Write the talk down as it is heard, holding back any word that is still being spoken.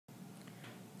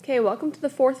Okay, welcome to the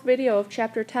fourth video of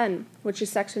Chapter 10, which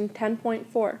is Section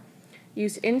 10.4.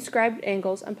 Use inscribed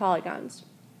angles and polygons.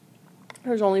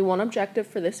 There's only one objective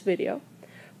for this video.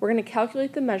 We're going to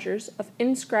calculate the measures of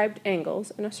inscribed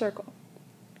angles in a circle.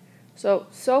 So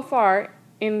far,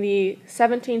 in the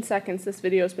 17 seconds this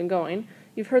video has been going,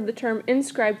 you've heard the term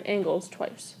inscribed angles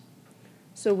twice.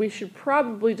 So we should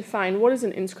probably define what is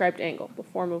an inscribed angle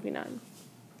before moving on.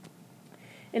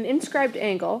 An inscribed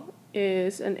angle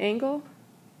is an angle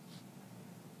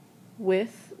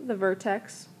with the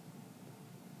vertex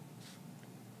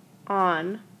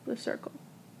on the circle.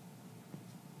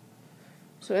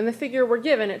 So in the figure we're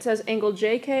given, it says angle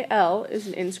JKL is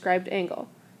an inscribed angle.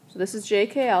 So this is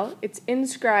JKL. It's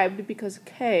inscribed because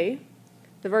K,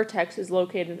 the vertex, is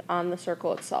located on the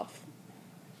circle itself.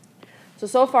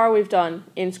 So far we've done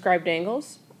inscribed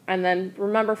angles, and then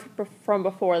remember from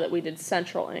before that we did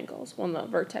central angles when the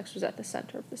vertex was at the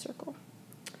center of the circle.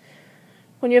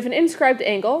 When you have an inscribed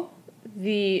angle,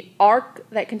 the arc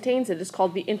that contains it is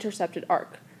called the intercepted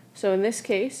arc. So in this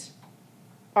case,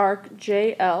 arc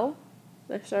JL,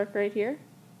 this arc right here,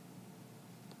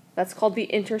 that's called the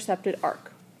intercepted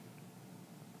arc.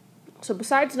 So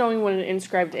besides knowing what an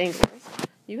inscribed angle is,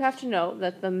 you have to know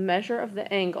that the measure of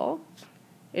the angle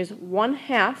is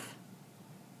 1/2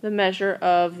 the measure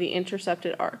of the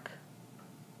intercepted arc.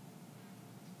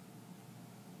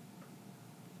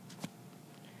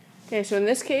 Okay, so in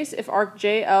this case, if arc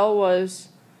JL was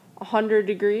 100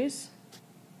 degrees,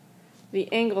 the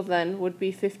angle then would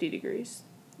be 50 degrees.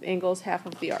 The angle is half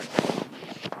of the arc.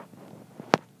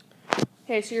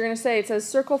 Okay, so you're going to say, it says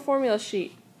circle formula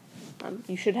sheet.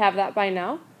 You should have that by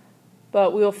now,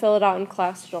 but we will fill it out in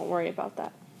class, so don't worry about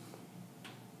that.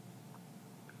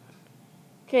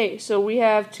 Okay, so we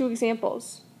have two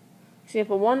examples.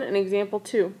 Example 1 and example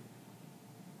 2.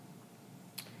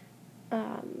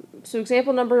 So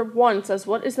example number 1 says,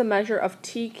 what is the measure of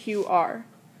TQR?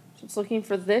 So it's looking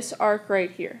for this arc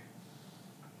right here.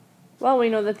 Well, we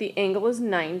know that the angle is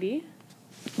 90,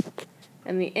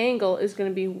 and the angle is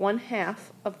going to be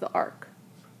 1/2 of the arc.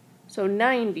 So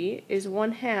 90 is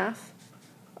 1/2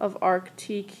 of arc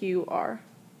TQR.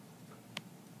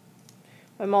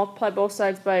 If I multiply both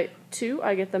sides by 2,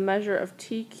 I get the measure of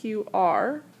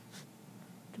TQR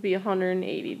to be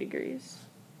 180 degrees.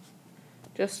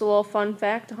 Just a little fun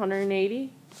fact,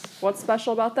 180. What's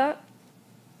special about that?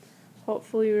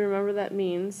 Hopefully you remember that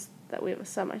means that we have a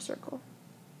semicircle.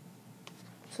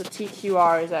 So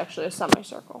TQR is actually a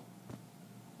semicircle.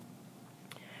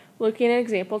 Looking at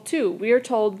example 2, we are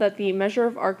told that the measure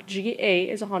of arc GA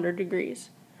is 100 degrees.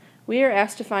 We are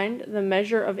asked to find the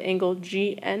measure of angle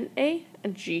GNA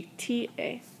and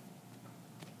GTA.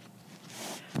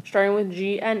 Starting with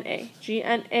GNA.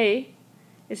 GNA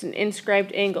is an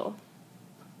inscribed angle,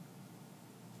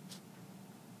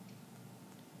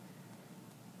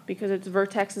 because its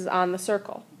vertex is on the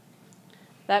circle.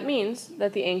 That means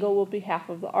that the angle will be half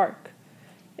of the arc.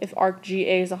 If arc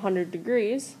GA is 100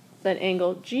 degrees, then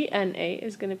angle GNA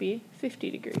is going to be 50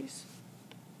 degrees.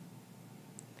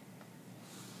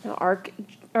 Now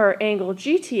angle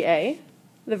GTA,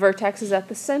 the vertex is at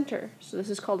the center, so this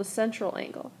is called a central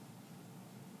angle.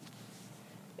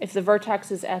 If the vertex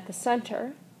is at the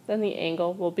center, then the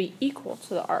angle will be equal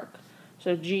to the arc.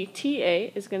 So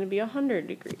GTA is going to be 100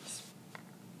 degrees.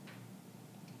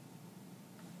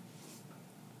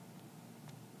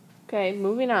 Okay,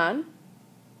 moving on.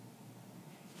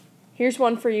 Here's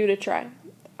one for you to try.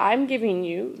 I'm giving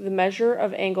you the measure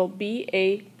of angle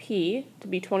BAP to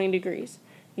be 20 degrees.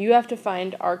 You have to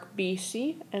find arc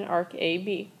BC and arc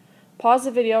AB. Pause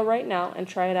the video right now and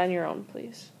try it on your own,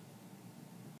 please.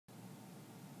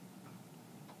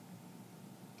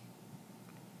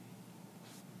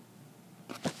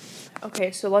 Okay,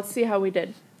 so let's see how we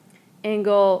did.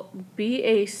 Angle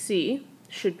BAC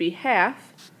should be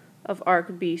half of arc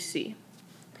BC.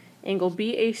 Angle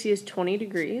BAC is 20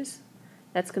 degrees.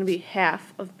 That's going to be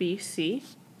half of BC.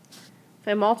 If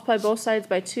I multiply both sides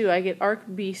by 2, I get arc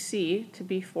BC to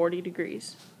be 40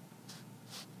 degrees.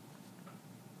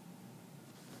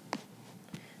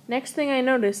 Next thing I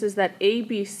notice is that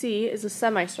ABC is a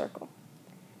semicircle.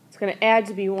 It's going to add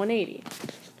to be 180.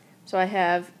 So I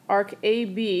have arc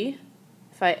AB.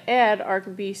 If I add arc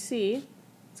BC,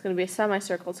 it's going to be a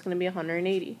semicircle. It's going to be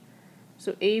 180.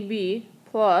 So AB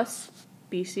plus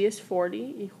BC is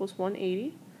 40 equals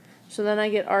 180. So then I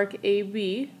get arc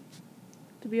AB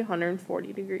to be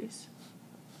 140 degrees.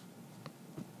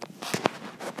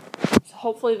 So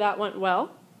hopefully that went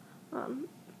well.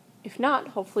 If not,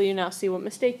 hopefully you now see what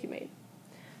mistake you made.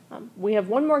 We have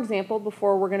one more example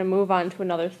before we're going to move on to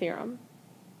another theorem.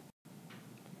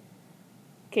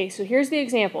 Okay, so here's the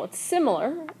example. It's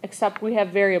similar, except we have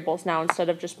variables now instead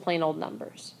of just plain old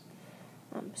numbers.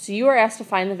 So you are asked to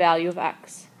find the value of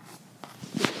x.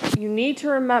 You need to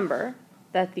remember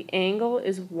that the angle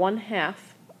is 1/2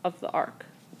 of the arc.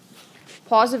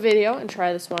 Pause the video and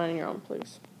try this one on your own,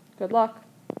 please. Good luck.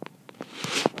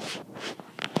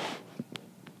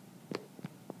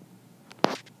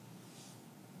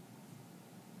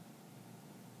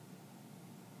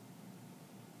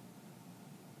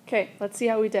 Okay, let's see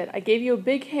how we did. I gave you a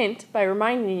big hint by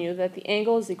reminding you that the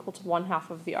angle is equal to 1/2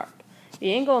 of the arc.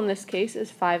 The angle in this case is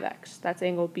 5x. That's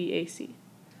angle BAC.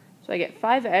 So I get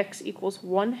 5x equals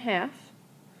 1/2.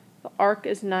 The arc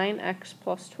is 9x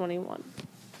plus 21.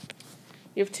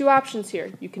 You have two options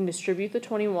here. You can distribute the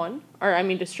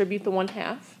distribute the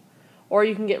 1/2, or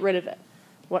you can get rid of it.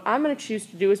 What I'm going to choose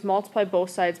to do is multiply both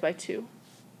sides by 2.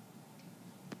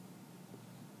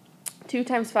 2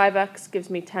 times 5x gives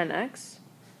me 10x.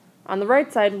 On the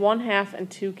right side, 1/2 and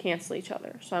 2 cancel each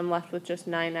other, so I'm left with just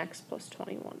 9x plus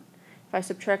 21. If I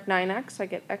subtract 9x, I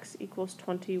get x equals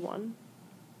 21.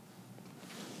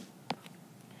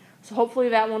 So hopefully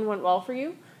that one went well for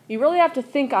you. You really have to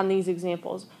think on these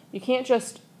examples. You can't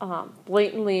just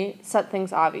blatantly set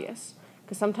things obvious,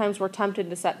 because sometimes we're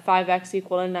tempted to set 5x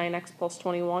equal to 9x plus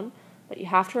 21, but you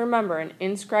have to remember an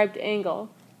inscribed angle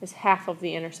is half of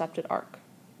the intercepted arc.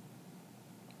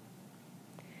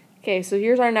 Okay, so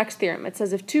here's our next theorem. It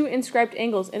says if two inscribed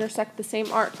angles intersect the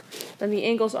same arc, then the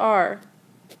angles are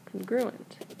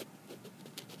congruent.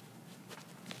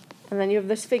 And then you have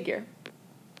this figure.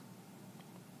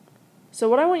 So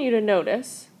what I want you to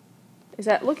notice is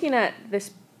that looking at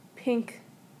this pink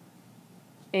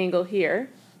angle here,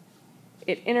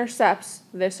 it intercepts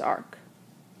this arc.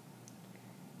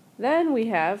 Then we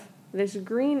have this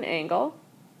green angle,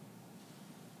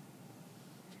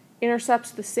 intercepts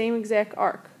the same exact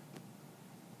arc.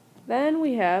 Then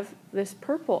we have this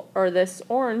purple, or this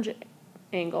orange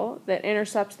angle that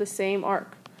intercepts the same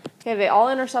arc. Okay, they all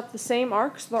intercept the same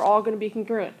arc, so they're all going to be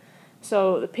congruent.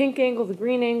 So the pink angle, the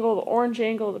green angle, the orange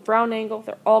angle, the brown angle,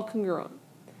 they're all congruent.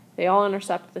 They all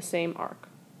intercept the same arc.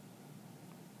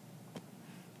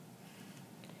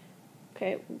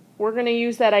 Okay, we're going to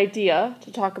use that idea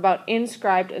to talk about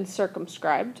inscribed and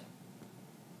circumscribed.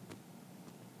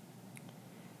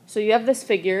 So you have this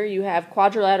figure, you have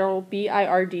quadrilateral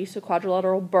BIRD, so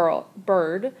quadrilateral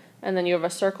bird, and then you have a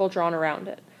circle drawn around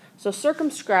it. So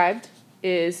circumscribed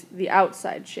is the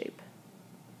outside shape.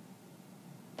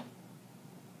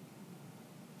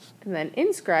 And then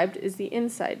inscribed is the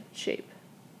inside shape.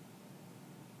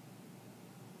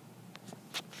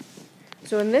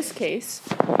 So in this case,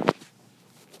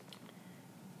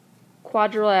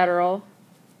 quadrilateral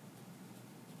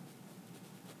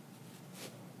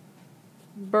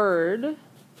bird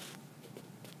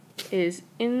is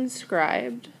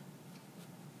inscribed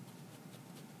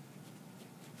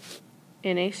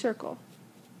in a circle.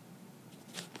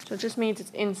 So it just means it's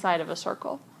inside of a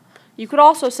circle. You could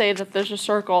also say that there's a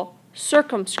circle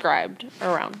circumscribed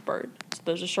around bird. So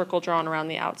there's a circle drawn around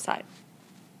the outside.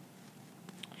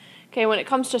 Okay, when it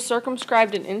comes to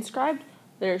circumscribed and inscribed,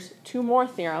 there's two more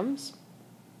theorems.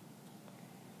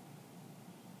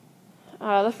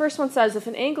 The first one says if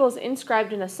an angle is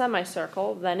inscribed in a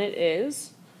semicircle, then it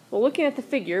is, well, looking at the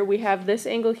figure, we have this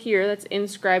angle here that's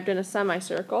inscribed in a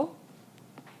semicircle.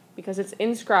 Because it's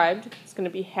inscribed, it's going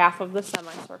to be half of the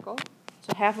semicircle.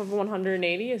 So half of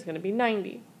 180 is going to be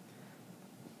 90.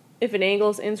 If an angle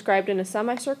is inscribed in a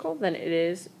semicircle, then it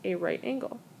is a right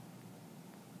angle.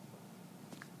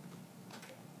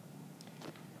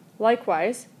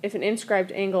 Likewise, if an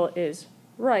inscribed angle is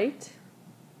right,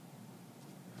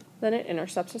 then it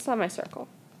intercepts a semicircle.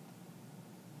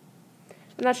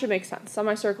 And that should make sense.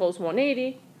 Semicircle is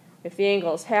 180. If the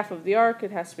angle is half of the arc,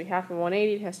 it has to be half of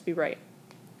 180. It has to be right.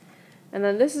 And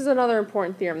then this is another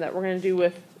important theorem that we're going to do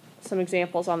with some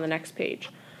examples on the next page.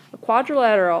 A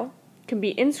quadrilateral can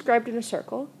be inscribed in a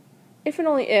circle if and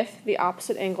only if the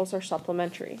opposite angles are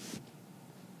supplementary.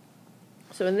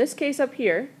 So in this case up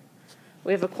here,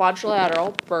 we have a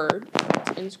quadrilateral bird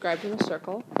that's inscribed in a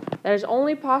circle. That is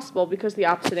only possible because the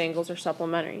opposite angles are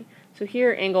supplementary. So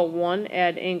here, angle 1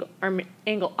 add angle,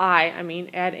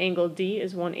 add angle D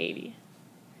is 180.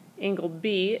 Angle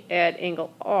B add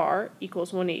angle R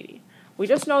equals 180. We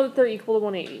just know that they're equal to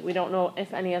 180. We don't know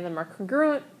if any of them are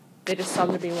congruent. They just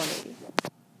sum to be 180.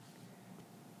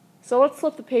 So let's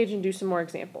flip the page and do some more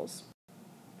examples.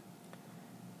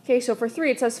 Okay, so for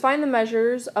 3, it says find the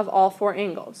measures of all 4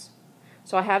 angles.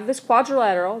 So I have this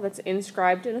quadrilateral that's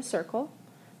inscribed in a circle.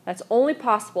 That's only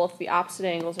possible if the opposite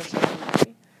angles are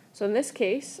supplementary. So in this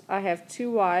case, I have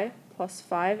 2y plus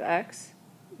 5x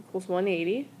equals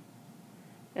 180.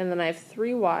 and then I have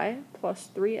 3y plus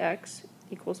 3x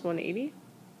equals 180.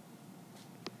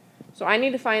 So I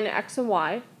need to find x and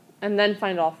y, and then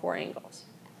find all four angles.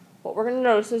 What we're going to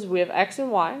notice is we have x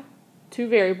and y, two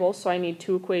variables, so I need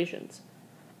two equations.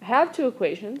 I have two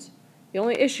equations. The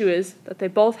only issue is that they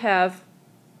both have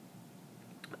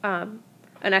an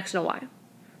x and a y.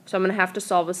 So I'm going to have to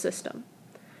solve a system.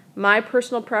 My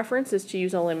personal preference is to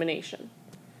use elimination.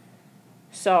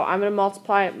 So I'm going to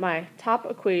multiply my top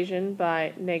equation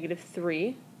by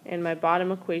 -3 and my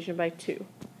bottom equation by 2.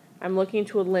 I'm looking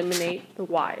to eliminate the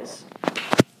y's.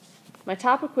 My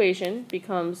top equation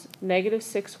becomes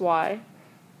 -6y,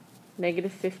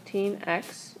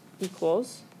 -15x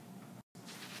equals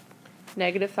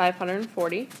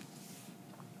 -540.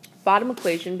 Bottom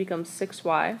equation becomes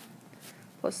 6y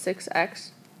plus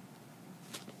 6x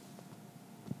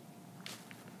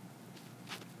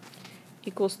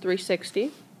equals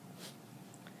 360.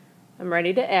 I'm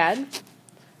ready to add.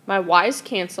 My y's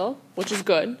cancel, which is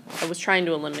good. I was trying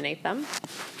to eliminate them.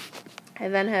 I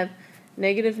then have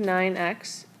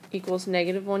 -9x equals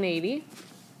 -180.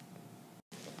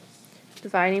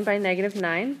 Dividing by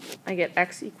 -9, I get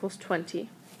x equals 20.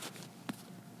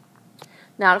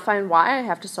 Now to find y, I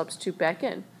have to substitute back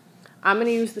in. I'm going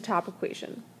to use the top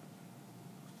equation.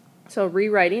 So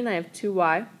rewriting, I have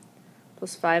 2y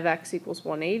plus 5x equals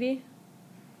 180.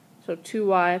 So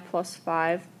 2y plus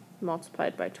 5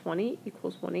 multiplied by 20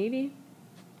 equals 180.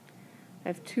 I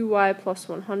have 2y plus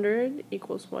 100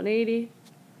 equals 180.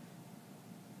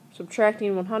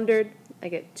 Subtracting 100, I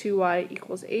get 2y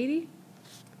equals 80.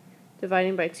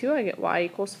 Dividing by 2, I get y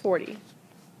equals 40.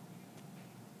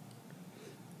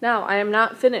 Now, I am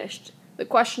not finished. The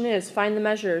question is, find the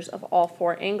measures of all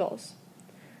four angles.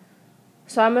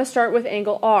 So I'm going to start with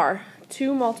angle R.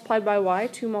 2 multiplied by y,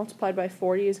 2 multiplied by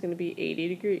 40 is going to be 80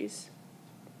 degrees.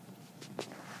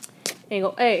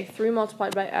 Angle A, 3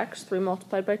 multiplied by x, 3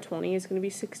 multiplied by 20 is going to be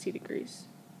 60 degrees.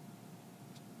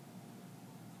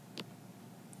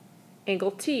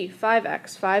 Angle T,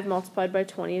 5x, 5 multiplied by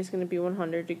 20 is going to be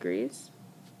 100 degrees.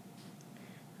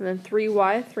 And then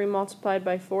 3y, 3 multiplied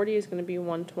by 40 is going to be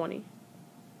 120.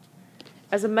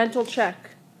 As a mental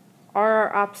check, are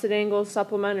our opposite angles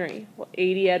supplementary? Well,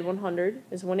 80 add 100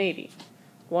 is 180.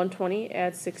 120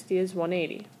 add 60 is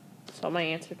 180. So my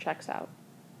answer checks out.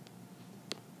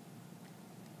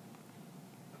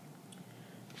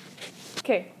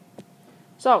 Okay,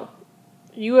 so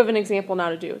you have an example now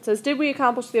to do. It says, did we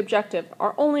accomplish the objective?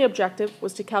 Our only objective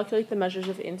was to calculate the measures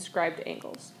of inscribed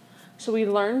angles. So we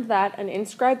learned that an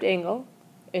inscribed angle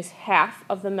is half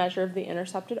of the measure of the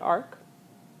intercepted arc.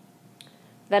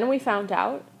 Then we found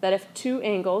out that if two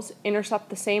angles intercept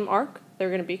the same arc, they're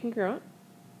going to be congruent.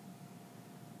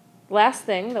 Last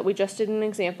thing that we just did an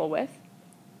example with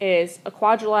is a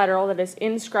quadrilateral that is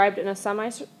inscribed in a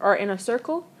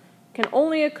circle can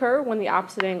only occur when the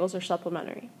opposite angles are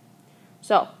supplementary.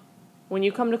 So, when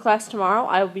you come to class tomorrow,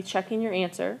 I will be checking your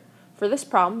answer for this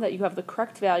problem that you have the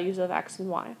correct values of x and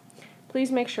y.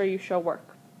 Please make sure you show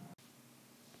work.